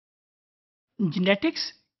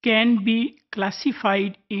Genetics can be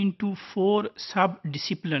classified into four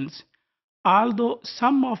sub-disciplines. Although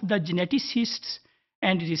some of the geneticists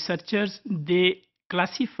and researchers they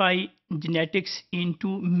classify genetics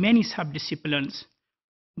into many sub-disciplines,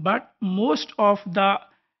 but most of the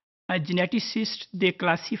geneticists they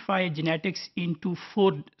classify genetics into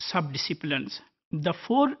four sub-disciplines. The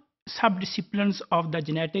four sub-disciplines of the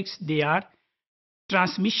genetics they are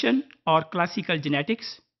transmission or classical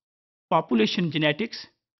genetics, population genetics,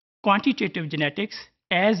 quantitative genetics,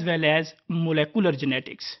 as well as molecular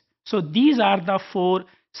genetics. So these are the four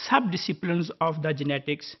sub-disciplines of the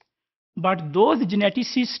genetics. But those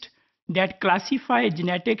geneticists that classify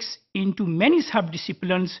genetics into many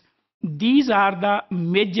sub-disciplines, these are the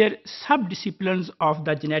major sub-disciplines of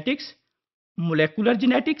the genetics. Molecular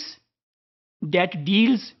genetics that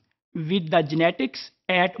deals with the genetics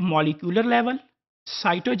at molecular level.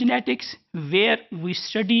 Cytogenetics, where we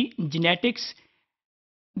study genetics,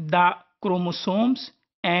 the chromosomes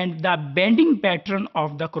and the bending pattern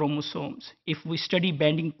of the chromosomes. If we study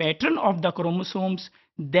bending pattern of the chromosomes,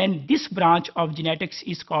 then this branch of genetics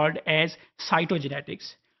is called as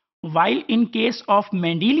cytogenetics. While in case of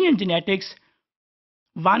Mendelian genetics,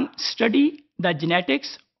 one study the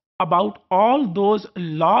genetics about all those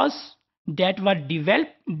laws that were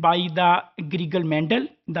developed by the Gregor Mendel,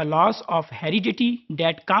 the laws of heredity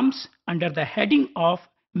that comes under the heading of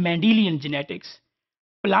Mendelian genetics.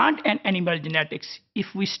 Plant and animal genetics. If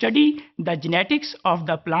we study the genetics of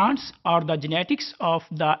the plants or the genetics of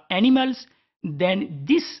the animals, then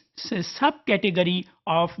this subcategory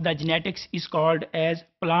of the genetics is called as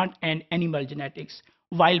plant and animal genetics.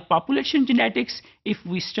 While population genetics, if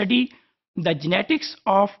we study the genetics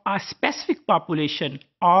of a specific population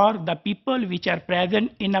or the people which are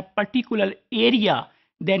present in a particular area,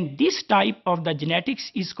 then this type of the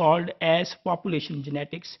genetics is called as population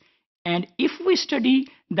genetics. And if we study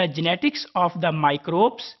the genetics of the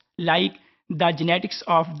microbes, like the genetics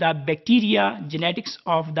of the bacteria, genetics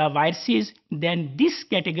of the viruses, then this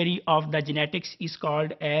category of the genetics is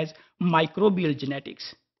called as microbial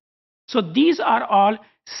genetics. So these are all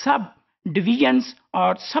subdivisions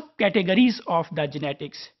or subcategories of the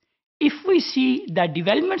genetics. If we see the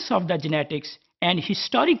developments of the genetics, and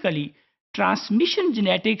historically transmission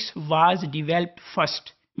genetics was developed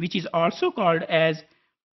first, which is also called as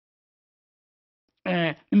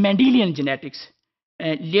Mendelian genetics.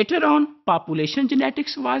 Later on, population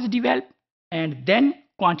genetics was developed, and then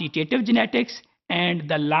quantitative genetics, and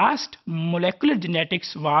the last molecular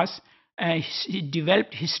genetics was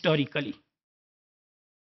developed historically.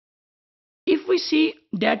 If we see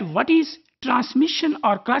that what is transmission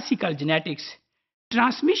or classical genetics,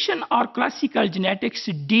 transmission or classical genetics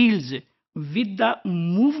deals with the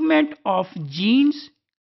movement of genes,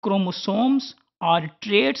 chromosomes, or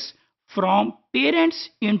traits from parents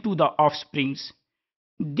into the offsprings.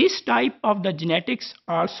 This type of the genetics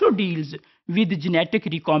also deals with genetic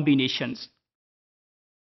recombinations.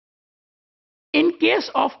 In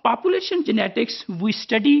case of population genetics, we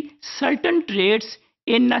study certain traits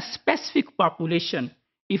in a specific population.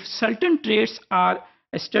 If certain traits are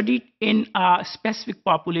studied in a specific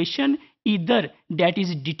population, either that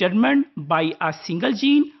is determined by a single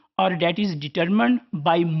gene or that is determined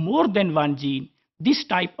by more than one gene, this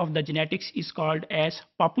type of the genetics is called as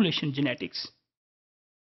population genetics.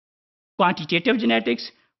 Quantitative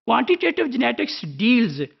genetics. Quantitative genetics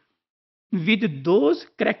deals with those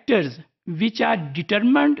characters which are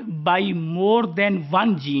determined by more than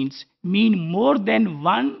one genes, mean more than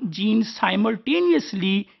one gene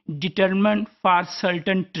simultaneously determined for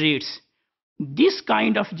certain traits. This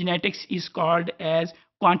kind of genetics is called as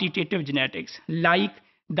quantitative genetics, like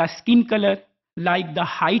the skin color, like the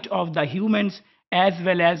height of the humans, as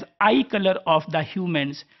well as eye color of the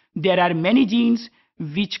humans. There are many genes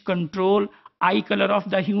which control eye color of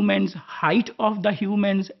the humans, height of the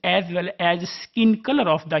humans, as well as skin color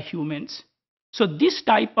of the humans. So this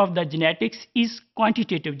type of the genetics is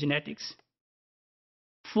quantitative genetics.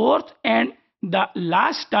 Fourth and the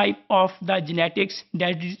last type of the genetics,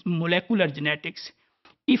 that is molecular genetics.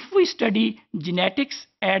 If we study genetics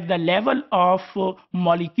at the level of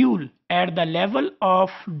molecule, at the level of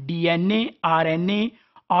DNA, RNA,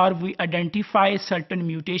 or we identify certain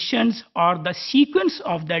mutations or the sequence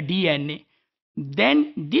of the DNA,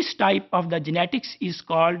 then this type of the genetics is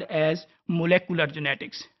called as molecular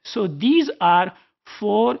genetics. So these are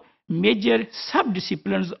four major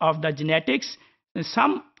sub-disciplines of the genetics.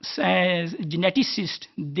 Some geneticists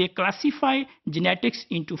they classify genetics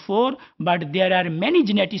into four, but there are many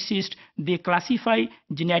geneticists they classify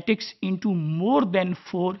genetics into more than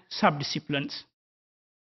four sub-disciplines.